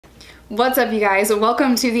What's up, you guys?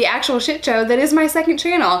 Welcome to the actual shit show that is my second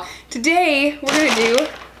channel. Today, we're gonna do,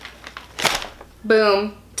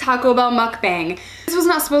 boom, Taco Bell mukbang. This was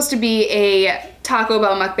not supposed to be a Taco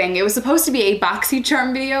Bell mukbang. It was supposed to be a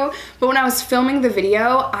BoxyCharm video, but when I was filming the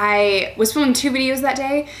video, I was filming 2 videos that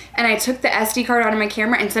day, and I took the SD card out of my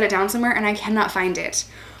camera and set it down somewhere, and I cannot find it.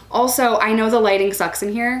 Also, I know the lighting sucks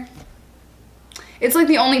in here. It's like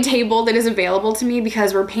the only table that is available to me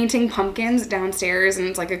because we're painting pumpkins downstairs and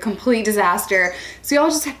it's like a complete disaster. So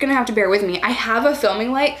y'all just gonna have to bear with me. I have a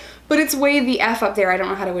filming light, but it's way the F up there. I don't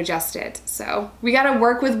know how to adjust it. So we gotta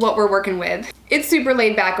work with what we're working with. It's super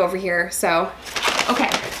laid back over here, so.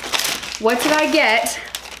 Okay, what did I get?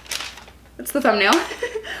 That's the thumbnail.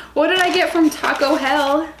 What did I get from Taco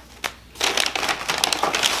Hell?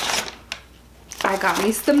 I got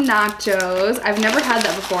me some nachos. I've never had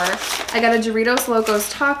that before. I got a Doritos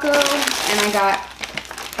Locos taco and I got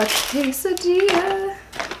a quesadilla.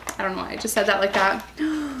 I don't know why I just said that like that.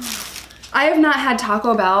 I have not had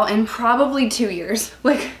Taco Bell in probably 2 years.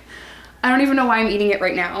 Like, I don't even know why I'm eating it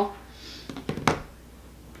right now.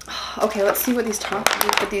 Okay, let's see what these nachos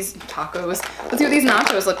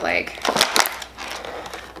look like.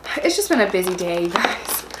 It's just been a busy day, you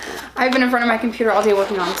guys. I've been in front of my computer all day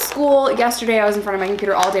working on school. Yesterday I was in front of my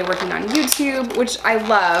computer all day working on YouTube, which I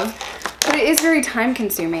love, but it is very time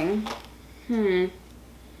consuming. This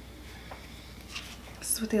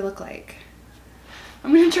is what they look like.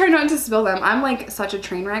 I'm gonna try not to spill them. I'm like such a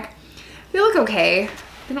train wreck. They look okay.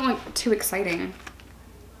 They don't look too exciting.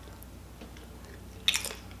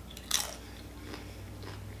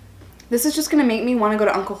 This is just gonna make me want to go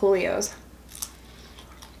to Uncle Julio's.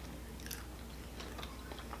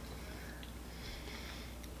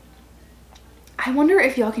 I wonder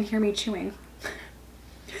if y'all can hear me chewing.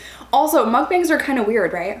 Also, mukbangs are kind of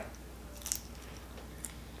weird, right?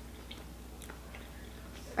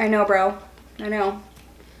 I know, bro. I know.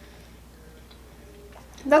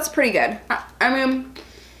 That's pretty good. I mean,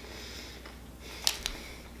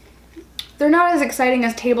 they're not as exciting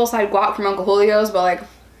as tableside guac from Uncle Julio's, but like,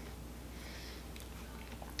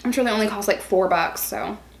 I'm sure they only cost like $4,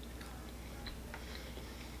 so.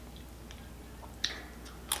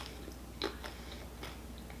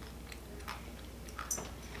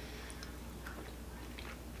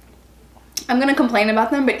 I'm gonna complain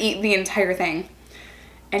about them, but eat the entire thing.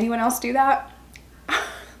 Anyone else do that?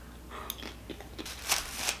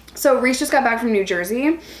 So Reese just got back from New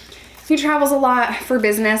Jersey. He travels a lot for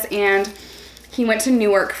business and he went to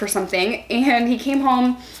Newark for something and he came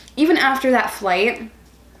home even after that flight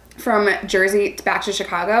from Jersey back to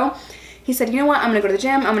Chicago. He said, you know what, I'm gonna go to the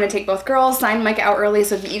gym, I'm gonna take both girls, sign Micah out early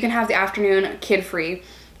so that you can have the afternoon kid free.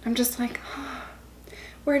 I'm just like, oh,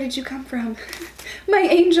 where did you come from? My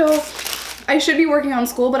angel. I should be working on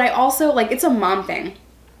school, but I also, like, it's a mom thing.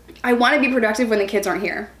 I want to be productive when the kids aren't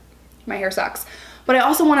here. My hair sucks. But I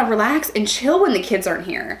also want to relax and chill when the kids aren't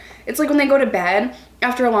here. It's like when they go to bed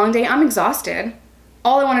after a long day, I'm exhausted.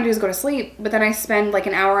 All I want to do is go to sleep, but then I spend like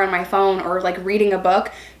an hour on my phone or like reading a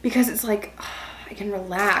book because it's like, oh, I can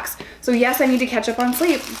relax. So yes, I need to catch up on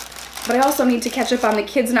sleep, but I also need to catch up on the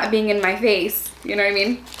kids not being in my face. You know what I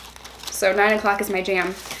mean? So 9 o'clock is my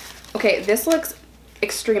jam. Okay, this looks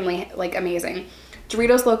extremely like amazing.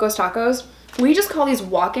 Doritos Locos tacos. We just call these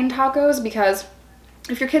walk-in tacos because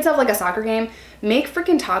if your kids have like a soccer game, make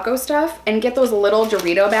freaking taco stuff and get those little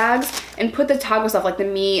Dorito bags and put the taco stuff like the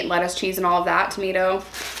meat, lettuce, cheese, and all of that, tomato.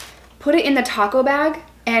 Put it in the taco bag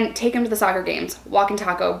and take them to the soccer games. Walk-in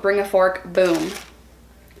taco, bring a fork, boom.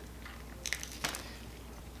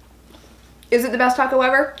 Is it the best taco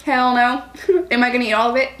ever? Hell no. Am I gonna eat all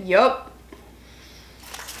of it? Yup.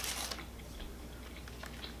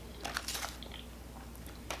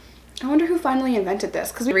 I wonder who finally invented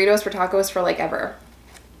this, because Doritos for tacos for like ever,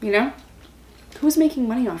 you know? Who's making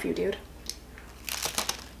money off you, dude?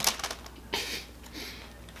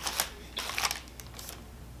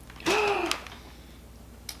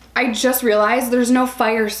 I just realized there's no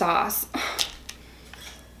fire sauce.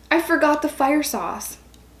 I forgot the fire sauce.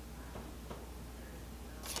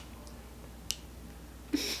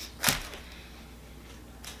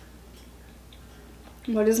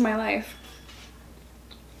 What is my life?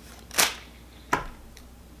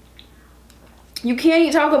 You can't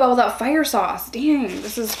eat Taco Bell without fire sauce. Dang,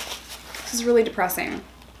 this is really depressing.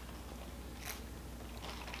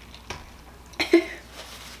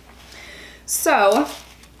 So,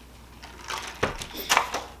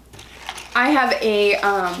 I have a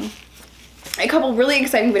couple really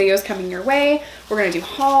exciting videos coming your way. We're gonna do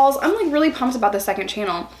hauls. I'm like really pumped about the second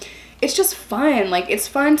channel. It's just fun. Like, it's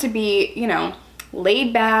fun to be, you know,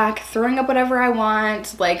 laid back, throwing up whatever I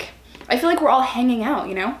want. Like, I feel like we're all hanging out,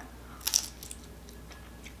 you know?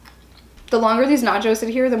 The longer these nachos sit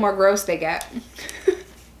here, the more gross they get.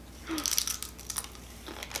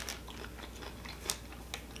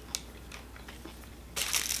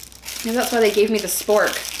 Maybe that's why they gave me the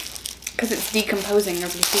spork, because it's decomposing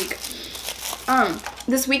as we speak.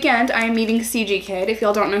 This weekend I am meeting CG Kid. If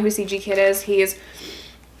y'all don't know who CG Kid is, he's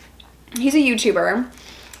a YouTuber,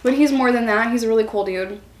 but he's more than that. He's a really cool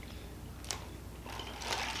dude.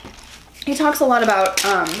 He talks a lot about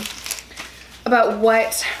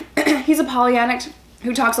what he's a poly addict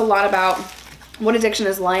who talks a lot about what addiction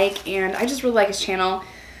is like, and I just really like his channel.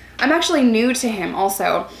 I'm actually new to him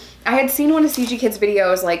also. I had seen one of CG Kid's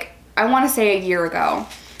videos, like, I want to say a year ago,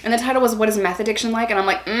 and the title was, "What is meth addiction like?" And I'm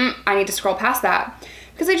like, I need to scroll past that,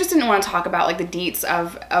 because I just didn't want to talk about like the deets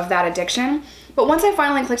of that addiction. But once I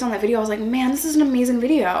finally clicked on that video, I was like, man, this is an amazing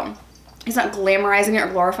video. He's not glamorizing it or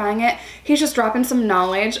glorifying it. He's just dropping some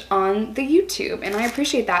knowledge on the YouTube, and I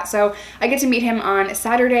appreciate that. So I get to meet him on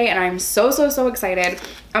Saturday, and I'm so excited.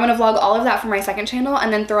 I'm gonna vlog all of that for my second channel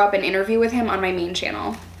and then throw up an interview with him on my main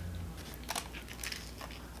channel.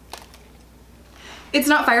 It's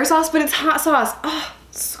not fire sauce, but it's hot sauce. Oh,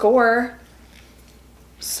 score.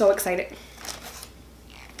 So excited.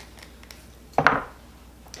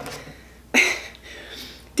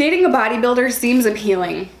 Dating a bodybuilder seems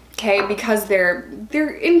appealing, okay, because they're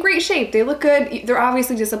in great shape. They look good. They're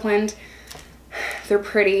obviously disciplined. They're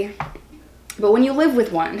pretty. But when you live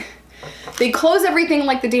with one, they close everything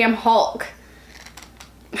like the damn Hulk.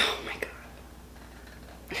 Oh my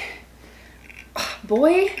God. Oh,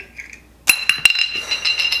 boy.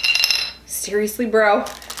 Seriously, bro.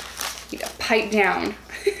 You need to pipe down.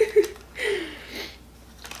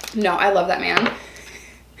 No, I love that man.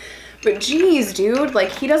 But geez, dude,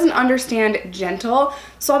 like, he doesn't understand gentle.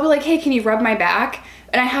 So I'll be like, hey, can you rub my back?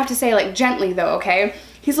 And I have to say, like, gently though, okay?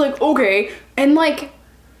 He's like, okay. And like,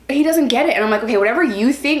 he doesn't get it. And I'm like, okay, whatever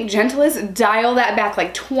you think gentle is, dial that back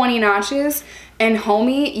like 20 notches. And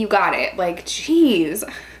homie, you got it. Like, geez.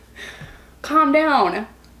 Calm down.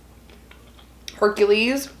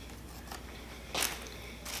 Hercules.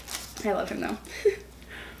 I love him though.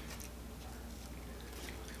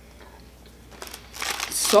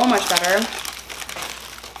 So much better.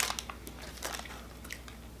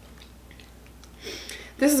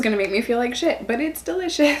 This is gonna make me feel like shit, but it's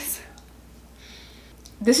delicious.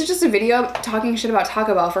 This is just a video talking shit about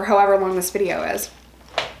Taco Bell for however long this video is,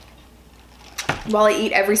 while I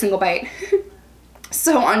eat every single bite.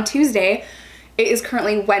 So on Tuesday, it is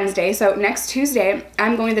currently Wednesday, so next Tuesday,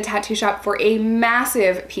 I'm going to the tattoo shop for a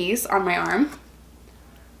massive piece on my arm.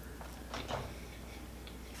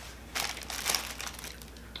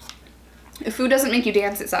 If food doesn't make you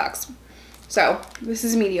dance, it sucks. So this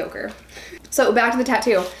is mediocre. So back to the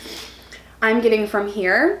tattoo. I'm getting from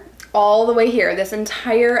here all the way here. This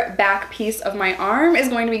entire back piece of my arm is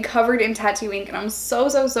going to be covered in tattoo ink, and I'm so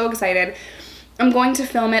excited. I'm going to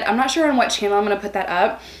film it. I'm not sure on what channel I'm going to put that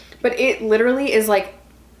up, but it literally is like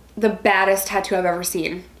the baddest tattoo I've ever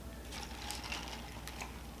seen.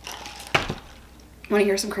 Want to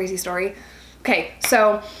hear some crazy story? Okay,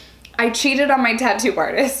 so I cheated on my tattoo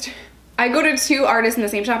artist. I go to 2 artists in the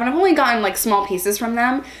same shop, and I've only gotten like small pieces from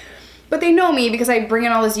them, but they know me because I bring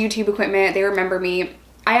in all this YouTube equipment. They remember me.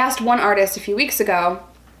 I asked one artist a few weeks ago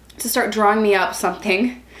to start drawing me up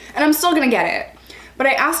something, and I'm still gonna get it. But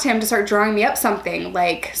I asked him to start drawing me up something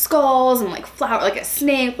like skulls and like flower, like a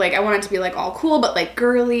snake. Like I want it to be like all cool, but like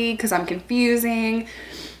girly, because I'm confusing.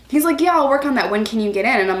 He's like, yeah, I'll work on that. When can you get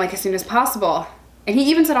in? And I'm like, as soon as possible. And he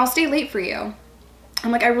even said, I'll stay late for you.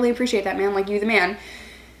 I'm like, I really appreciate that, man. Like, you the man.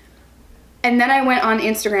 And then I went on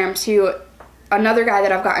Instagram to another guy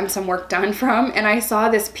that I've gotten some work done from, and I saw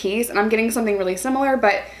this piece, and I'm getting something really similar,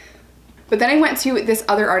 but then I went to this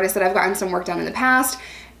other artist that I've gotten some work done in the past,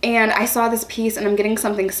 and I saw this piece, and I'm getting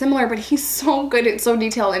something similar, but he's so good, it's so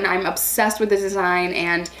detailed, and I'm obsessed with the design,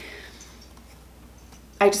 and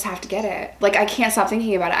I just have to get it. Like, I can't stop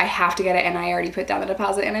thinking about it. I have to get it, and I already put down the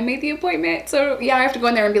deposit, and I made the appointment. So yeah, I have to go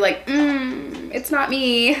in there and be like, it's not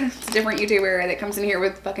me. It's a different YouTuber that comes in here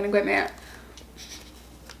with fucking equipment.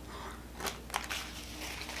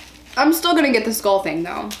 I'm still gonna get the skull thing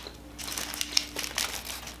though.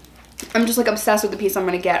 I'm just like obsessed with the piece I'm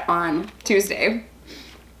gonna get on Tuesday.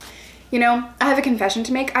 You know, I have a confession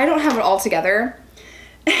to make. I don't have it all together.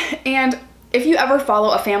 And if you ever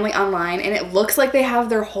follow a family online and it looks like they have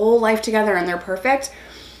their whole life together and they're perfect,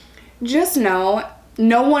 just know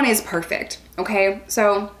no one is perfect, okay?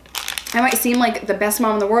 So I might seem like the best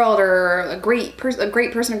mom in the world or a great person, a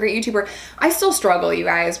great YouTuber. I still struggle, you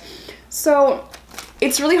guys. So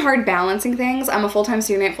it's really hard balancing things. I'm a full-time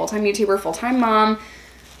student, full-time YouTuber, full-time mom,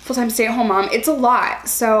 full-time stay-at-home mom. It's a lot.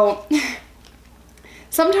 So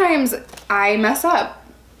sometimes I mess up.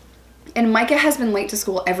 And Micah has been late to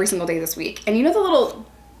school every single day this week. And you know the little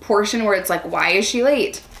portion where it's like, why is she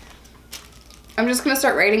late? I'm just gonna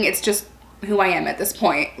start writing, it's just who I am at this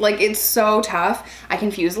point. Like, it's so tough. I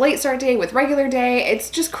confuse late start day with regular day. It's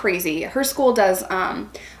just crazy. Her school does a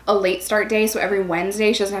late start day, so every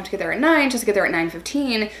Wednesday she doesn't have to get there at 9, she has to get there at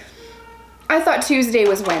 9:15. I thought Tuesday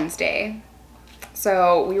was Wednesday.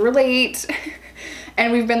 So we were late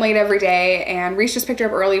and we've been late every day, and Reese just picked her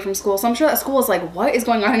up early from school. So I'm sure that school is like, what is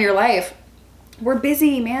going on in your life? We're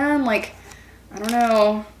busy, man. Like, I don't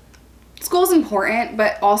know. School's important,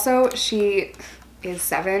 but also she is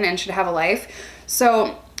 7 and should have a life.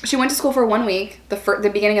 So she went to school for 1 week,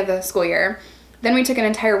 the beginning of the school year. Then we took an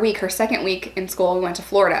entire week, her second week in school, we went to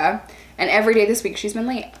Florida. And every day this week she's been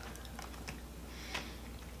late.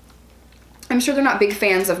 I'm sure they're not big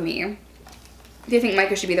fans of me. They think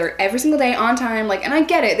Micah should be there every single day on time. Like, and I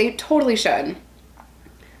get it, they totally should.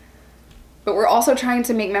 But we're also trying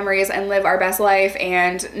to make memories and live our best life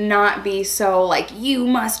and not be so like, you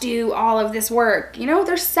must do all of this work. You know,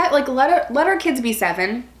 they're set, like, let our kids be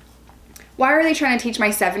 7. Why are they trying to teach my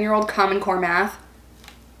 7-year-old Common Core math?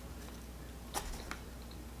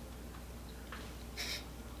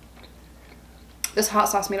 This hot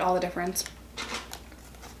sauce made all the difference.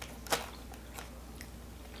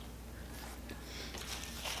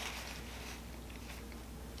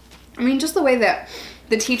 I mean, just the way that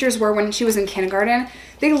the teachers were when she was in kindergarten,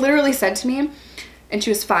 they literally said to me, and she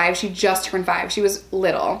was 5, she just turned 5, she was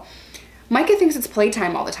little, Micah thinks it's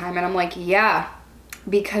playtime all the time. And I'm like, yeah,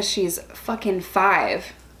 because she's fucking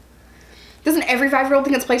 5. Doesn't every 5-year-old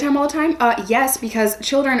think it's playtime all the time? Yes, because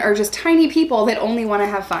children are just tiny people that only want to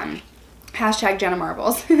have fun. Hashtag Jenna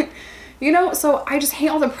Marbles. You know, so I just hate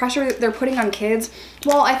all the pressure that they're putting on kids.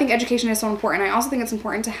 Well, I think education is so important. I also think it's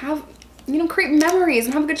important to have, you know, create memories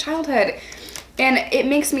and have a good childhood. And it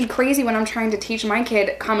makes me crazy when I'm trying to teach my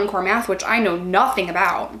kid Common Core math, which I know nothing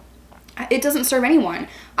about. It doesn't serve anyone.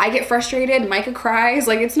 I get frustrated, Micah cries,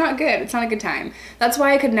 like, it's not good. It's not a good time. That's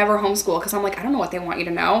why I could never homeschool, because I'm like, I don't know what they want you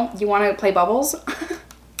to know. You want to play bubbles?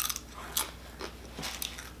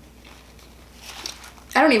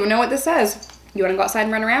 I don't even know what this says. You want to go outside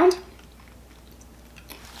and run around?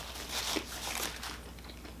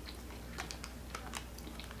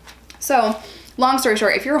 So, long story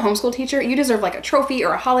short, if you're a homeschool teacher, you deserve like a trophy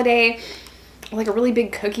or a holiday, like a really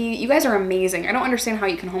big cookie. You guys are amazing. I don't understand how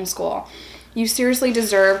you can homeschool. You seriously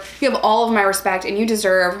deserve, you have all of my respect, and you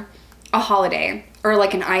deserve a holiday or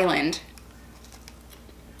like an island.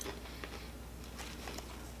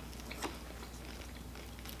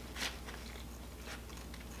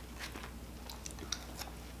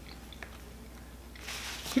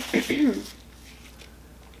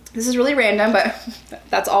 This is really random, but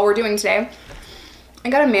that's all we're doing today. I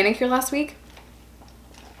got a manicure last week.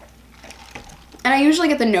 And I usually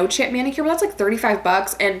get the no chip manicure, but that's like 35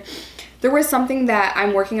 bucks. And there was something that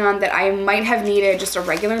I'm working on that I might have needed just a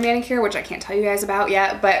regular manicure, which I can't tell you guys about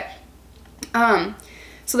yet, but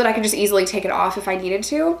so that I could just easily take it off if I needed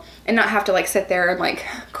to and not have to like sit there and like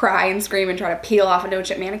cry and scream and try to peel off a no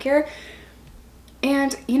chip manicure.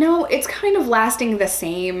 And you know, it's kind of lasting the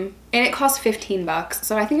same, and it costs 15 bucks.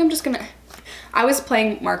 So I think I'm just gonna, I was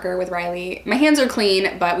playing marker with Riley. My hands are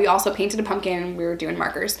clean, but we also painted a pumpkin and we were doing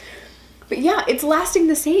markers. But yeah, it's lasting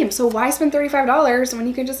the same. So why spend $35 when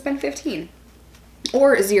you can just spend 15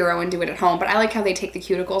 or 0 and do it at home? But I like how they take the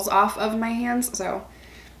cuticles off of my hands. So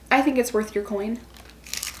I think it's worth your coin.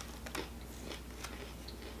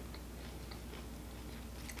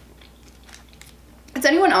 Is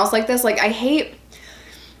anyone else like this? Like,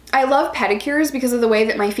 I love pedicures because of the way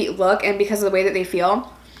that my feet look and because of the way that they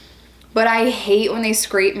feel. But I hate when they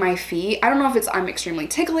scrape my feet. I don't know if it's I'm extremely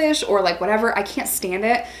ticklish or like whatever. I can't stand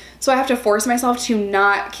it. So I have to force myself to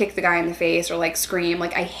not kick the guy in the face or like scream.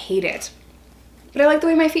 Like, I hate it. But I like the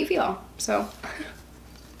way my feet feel. So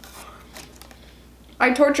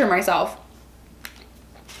I torture myself.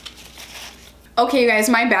 Okay, you guys,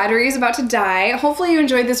 my battery is about to die. Hopefully you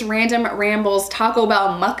enjoyed this random rambles Taco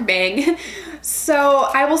Bell mukbang. So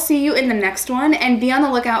I will see you in the next one, and be on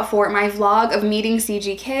the lookout for my vlog of meeting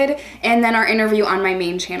CG Kid and then our interview on my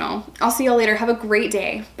main channel. I'll see you all later. Have a great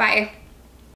day. Bye.